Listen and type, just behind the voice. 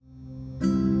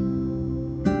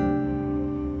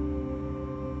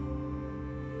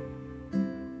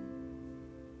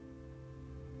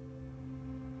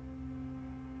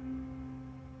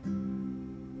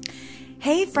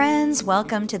Hey friends,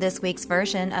 welcome to this week's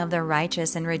version of the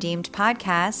Righteous and Redeemed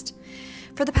podcast.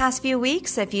 For the past few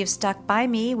weeks, if you've stuck by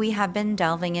me, we have been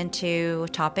delving into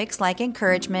topics like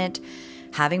encouragement,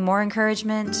 having more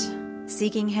encouragement,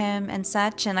 seeking Him, and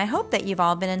such. And I hope that you've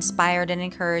all been inspired and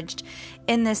encouraged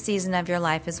in this season of your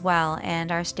life as well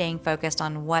and are staying focused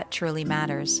on what truly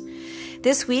matters.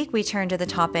 This week, we turn to the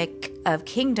topic of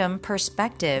kingdom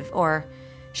perspective, or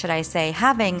should I say,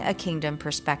 having a kingdom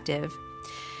perspective.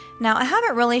 Now, I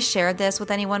haven't really shared this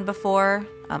with anyone before,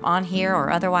 on here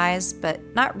or otherwise,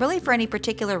 but not really for any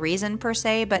particular reason per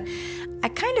se, but I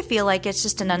kind of feel like it's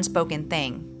just an unspoken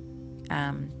thing.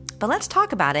 But let's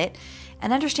talk about it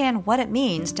and understand what it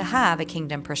means to have a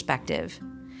kingdom perspective.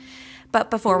 But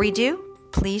before we do,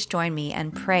 please join me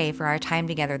and pray for our time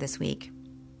together this week.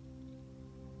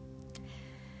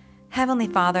 Heavenly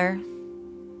Father,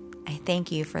 I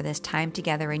thank you for this time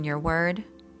together in your word.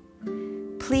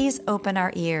 Please open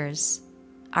our ears,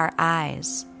 our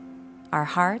eyes, our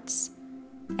hearts,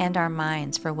 and our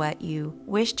minds for what you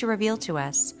wish to reveal to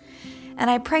us. And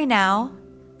I pray now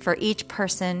for each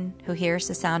person who hears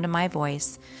the sound of my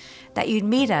voice, that you'd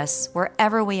meet us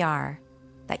wherever we are,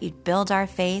 that you'd build our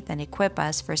faith and equip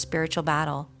us for spiritual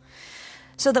battle,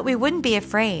 so that we wouldn't be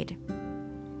afraid,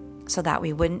 so that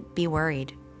we wouldn't be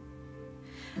worried,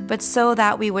 but so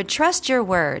that we would trust your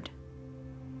word.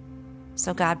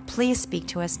 So God, please speak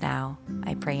to us now.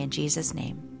 I pray in Jesus'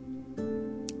 name.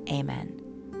 Amen.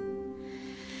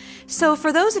 So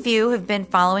for those of you who've been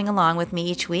following along with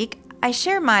me each week, I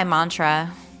share my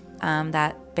mantra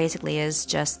that basically is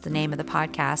just the name of the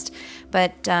podcast.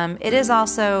 But it is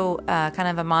also kind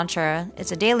of a mantra.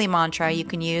 It's a daily mantra you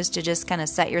can use to just kind of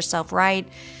set yourself right,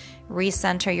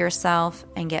 recenter yourself,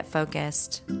 and get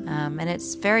focused. And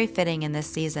it's very fitting in this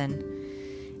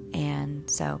season. And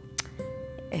so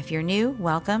if you're new,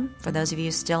 welcome. For those of you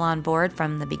still on board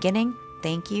from the beginning,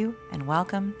 thank you and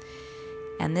welcome.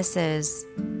 And this is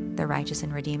the Righteous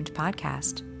and Redeemed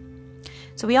podcast.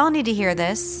 So we all need to hear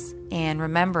this and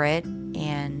remember it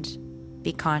and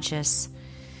be conscious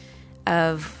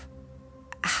of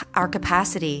our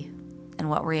capacity and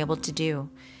what we're able to do.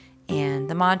 And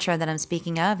the mantra that I'm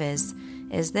speaking of is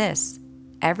this: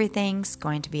 everything's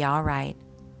going to be all right.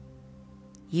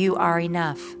 You are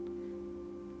enough.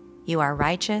 You are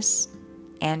righteous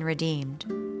and redeemed.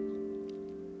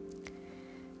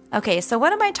 Okay, so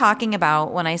what am I talking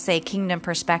about when I say kingdom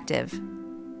perspective?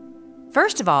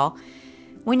 First of all,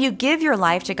 when you give your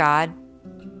life to God,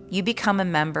 you become a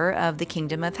member of the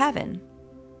kingdom of heaven.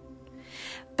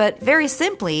 But very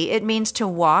simply, it means to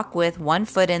walk with one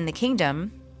foot in the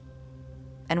kingdom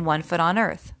and one foot on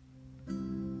earth.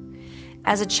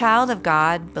 As a child of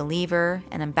God, believer,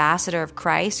 and ambassador of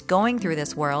Christ going through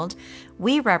this world,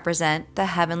 we represent the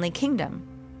heavenly kingdom.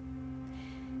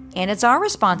 And it's our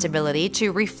responsibility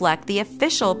to reflect the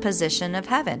official position of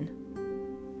heaven,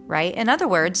 right? In other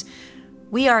words,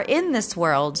 we are in this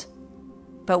world,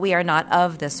 but we are not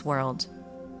of this world.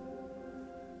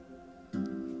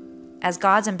 As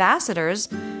God's ambassadors,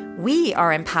 we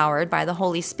are empowered by the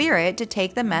Holy Spirit to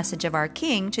take the message of our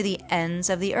King to the ends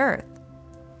of the earth,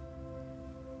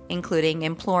 including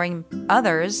imploring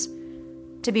others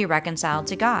to be reconciled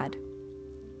to God.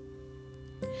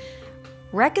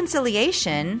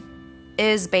 Reconciliation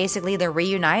is basically the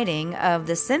reuniting of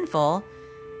the sinful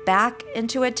back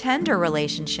into a tender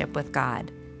relationship with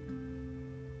God.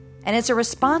 And it's a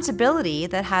responsibility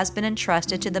that has been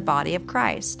entrusted to the body of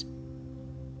Christ.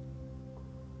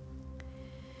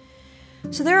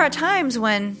 So there are times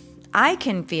when I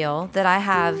can feel that I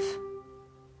have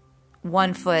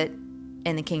one foot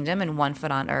in the kingdom and one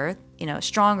foot on earth,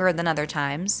 stronger than other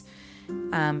times.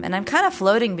 And I'm kind of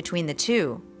floating between the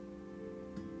two.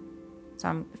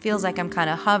 So it feels like I'm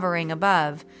kind of hovering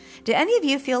above. Do any of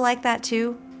you feel like that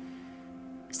too?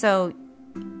 So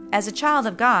as a child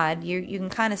of God, you can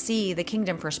kind of see the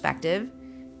kingdom perspective,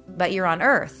 but you're on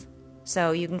earth.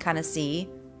 So you can kind of see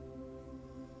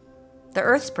the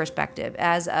earth's perspective.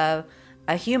 As a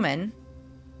human,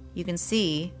 you can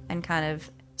see and kind of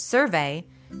survey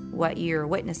what you're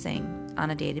witnessing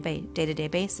on a day-to-day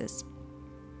basis.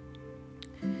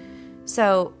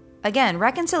 So again,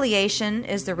 reconciliation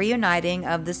is the reuniting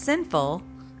of the sinful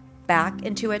back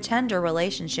into a tender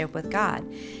relationship with God.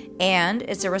 And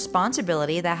it's a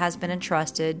responsibility that has been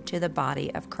entrusted to the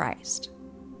body of Christ.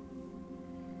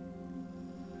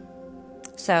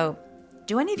 So,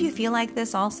 do any of you feel like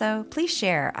this also? Please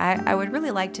share. I would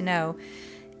really like to know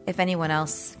if anyone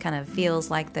else kind of feels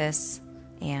like this,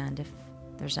 and if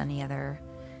there's any other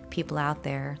people out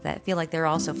there that feel like they're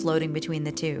also floating between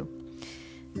the two.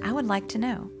 I would like to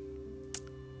know.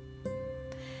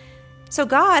 So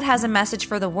God has a message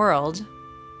for the world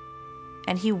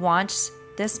and He wants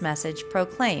this message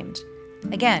proclaimed.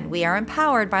 Again, we are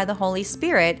empowered by the Holy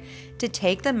Spirit to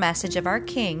take the message of our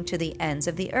King to the ends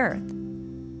of the earth.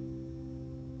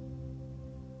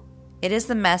 It is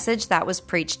the message that was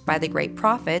preached by the great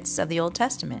prophets of the Old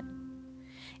Testament.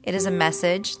 It is a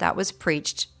message that was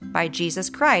preached by Jesus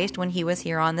Christ when He was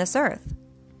here on this earth.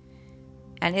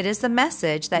 And it is the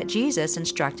message that Jesus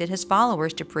instructed His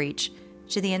followers to preach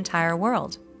to the entire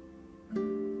world.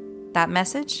 That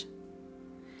message?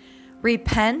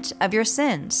 Repent of your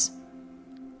sins.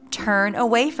 Turn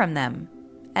away from them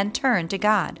and turn to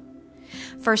God.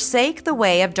 Forsake the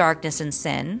way of darkness and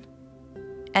sin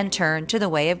and turn to the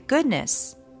way of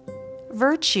goodness,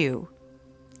 virtue,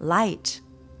 light,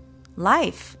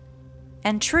 life,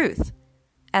 and truth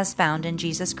as found in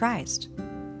Jesus Christ.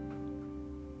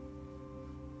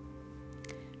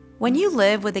 When you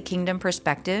live with a kingdom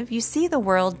perspective, you see the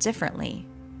world differently.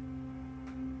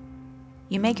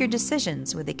 You make your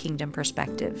decisions with a kingdom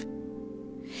perspective.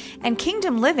 And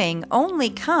kingdom living only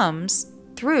comes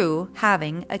through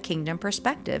having a kingdom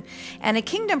perspective. And a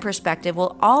kingdom perspective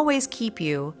will always keep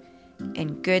you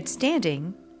in good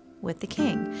standing with the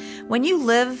King. When you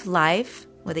live life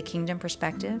with a kingdom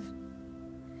perspective,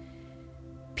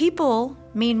 people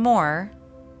mean more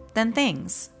than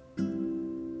things.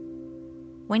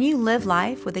 When you live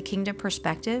life with a kingdom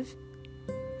perspective,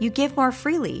 you give more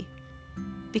freely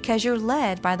because you're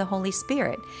led by the Holy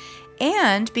Spirit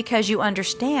and because you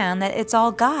understand that it's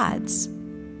all God's.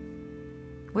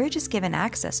 We're just given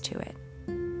access to it,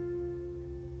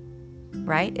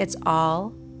 right? It's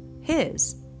all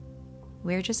His.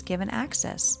 We're just given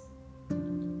access.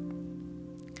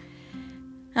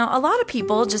 Now, a lot of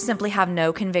people just simply have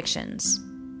no convictions.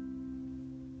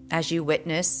 As you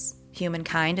witness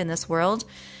humankind in this world,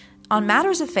 on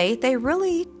matters of faith, they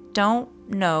really don't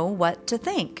know what to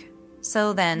think.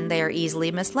 So then they are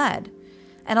easily misled.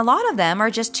 And a lot of them are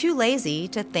just too lazy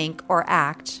to think or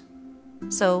act.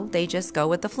 So they just go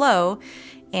with the flow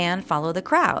and follow the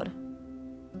crowd,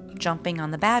 jumping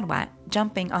on the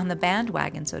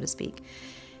bandwagon, so to speak,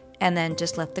 and then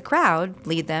just let the crowd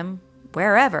lead them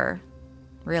wherever,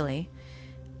 really.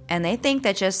 And they think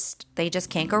that they just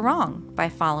can't go wrong by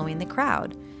following the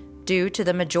crowd due to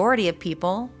the majority of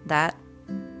people that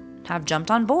have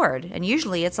jumped on board. And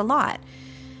usually it's a lot.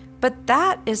 But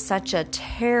that is such a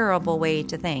terrible way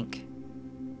to think,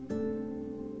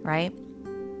 right?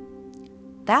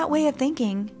 That way of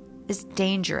thinking is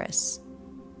dangerous,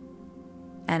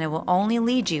 and it will only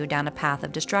lead you down a path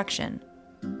of destruction.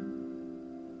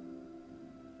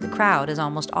 The crowd is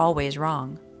almost always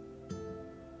wrong.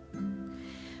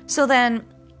 So then,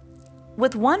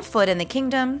 with one foot in the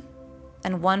kingdom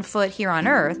and one foot here on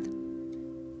earth,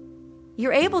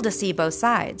 you're able to see both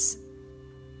sides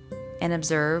and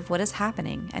observe what is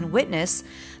happening and witness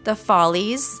the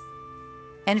follies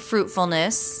and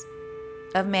fruitfulness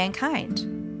of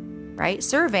mankind, right?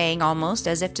 Surveying almost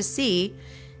as if to see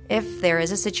if there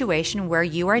is a situation where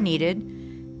you are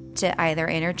needed to either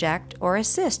interject or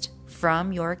assist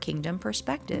from your kingdom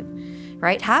perspective,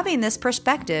 right? Having this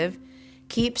perspective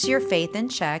keeps your faith in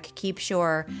check, keeps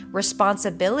your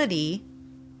responsibility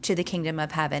to the kingdom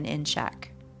of heaven in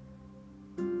check.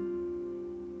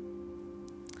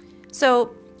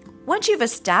 So once you've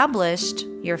established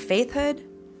your faithhood,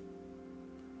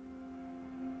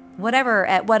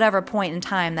 at whatever point in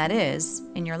time that is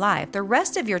in your life, the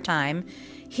rest of your time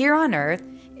here on earth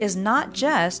is not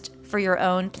just for your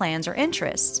own plans or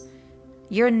interests.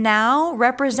 You're now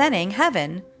representing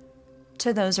heaven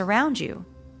to those around you.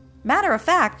 Matter of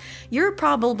fact, you're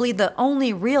probably the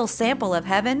only real sample of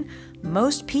heaven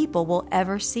most people will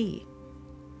ever see.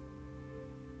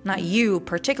 Not you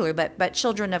particularly, but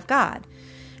children of God,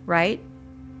 right?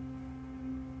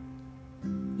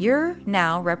 You're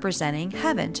now representing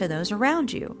heaven to those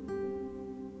around you.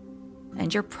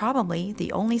 And you're probably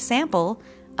the only sample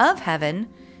of heaven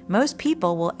most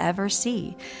people will ever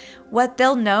see. What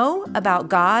they'll know about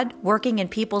God working in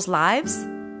people's lives,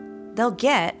 they'll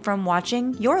get from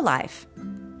watching your life.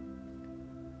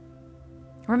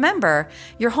 Remember,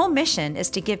 your whole mission is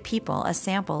to give people a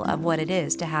sample of what it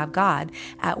is to have God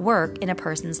at work in a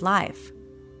person's life.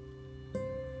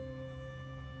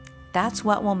 That's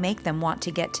what will make them want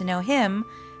to get to know Him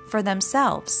for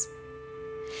themselves.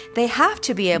 They have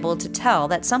to be able to tell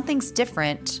that something's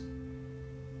different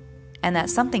and that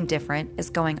something different is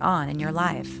going on in your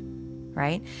life,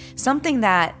 right? Something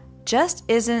that just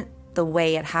isn't the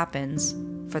way it happens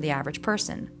for the average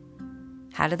person.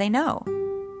 How do they know?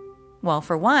 Well,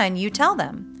 for one, you tell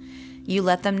them. You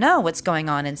let them know what's going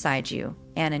on inside you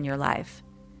and in your life.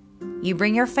 You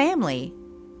bring your family,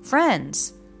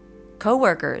 friends,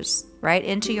 coworkers, right,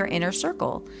 into your inner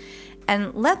circle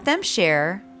and let them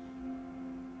share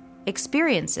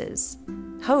experiences,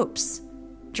 hopes,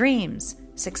 dreams,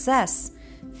 success,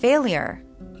 failure.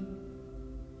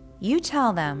 You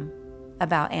tell them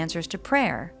about answers to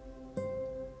prayer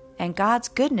and God's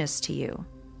goodness to you,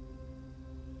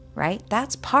 right?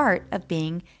 That's part of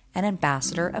being an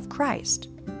ambassador of Christ.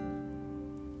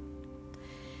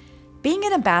 Being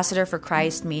an ambassador for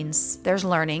Christ means there's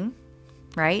learning,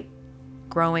 right?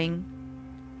 Growing,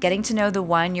 getting to know the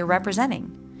one you're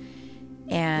representing,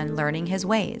 and learning his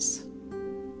ways.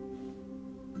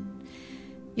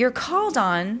 You're called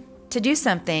on to do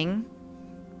something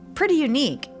pretty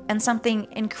unique and something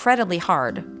incredibly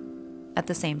hard at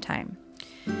the same time.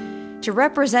 To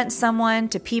represent someone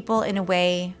to people in a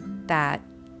way that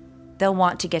they'll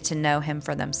want to get to know him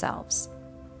for themselves.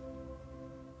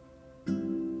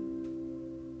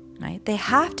 Right? They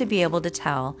have to be able to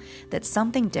tell that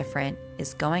something different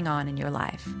is going on in your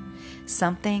life.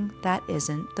 Something that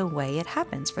isn't the way it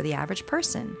happens for the average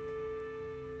person.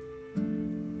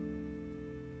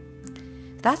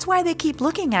 That's why they keep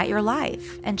looking at your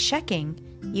life and checking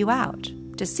you out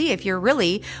to see if you're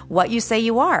really what you say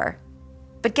you are.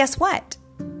 But guess what?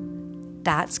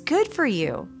 That's good for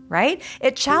you, right?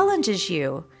 It challenges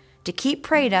you to keep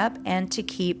prayed up and to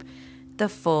keep the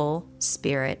full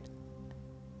Spirit,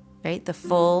 right? The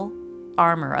full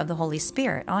armor of the Holy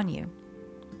Spirit on you.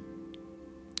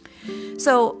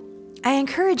 So I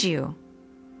encourage you,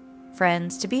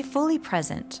 friends, to be fully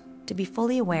present, to be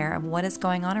fully aware of what is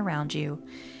going on around you.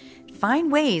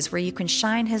 Find ways where you can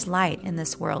shine his light in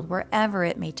this world, wherever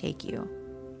it may take you.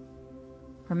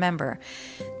 Remember,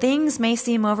 things may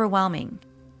seem overwhelming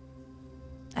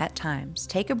at times.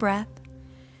 Take a breath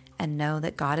and know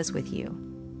that God is with you.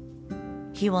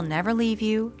 He will never leave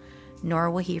you,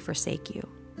 nor will he forsake you.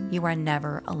 You are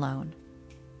never alone.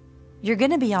 You're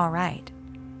going to be all right.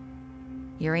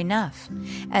 You're enough.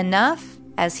 Enough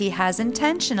as he has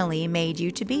intentionally made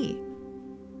you to be.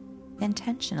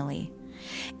 Intentionally.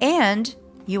 And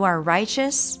you are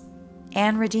righteous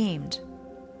and redeemed.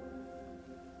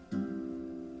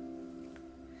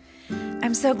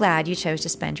 I'm so glad you chose to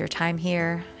spend your time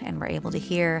here and were able to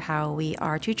hear how we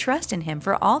are to trust in him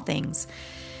for all things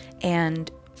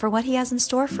and for what he has in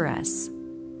store for us.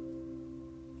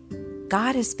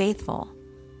 God is faithful.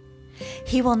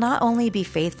 He will not only be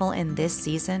faithful in this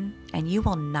season, and you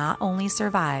will not only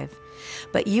survive,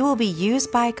 but you will be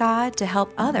used by God to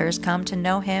help others come to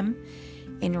know him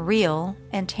in real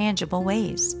and tangible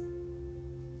ways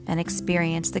and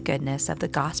experience the goodness of the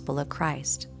gospel of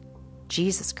Christ,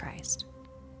 Jesus Christ.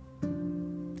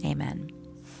 Amen.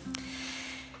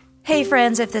 Hey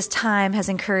friends, if this time has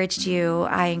encouraged you,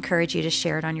 I encourage you to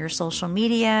share it on your social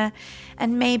media,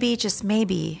 and maybe, just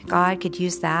maybe, God could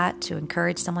use that to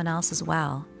encourage someone else as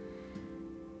well.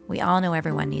 We all know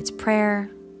everyone needs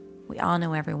prayer. We all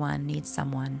know everyone needs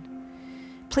someone.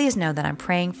 Please know that I'm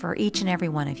praying for each and every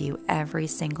one of you every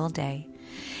single day.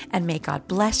 And may God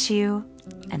bless you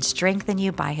and strengthen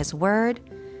you by his word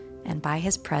and by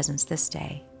his presence this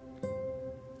day.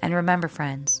 And remember,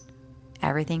 friends,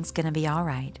 everything's going to be all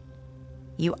right.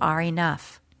 You are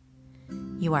enough.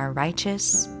 You are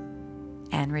righteous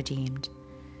and redeemed.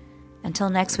 Until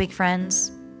next week,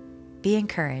 friends, be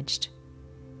encouraged.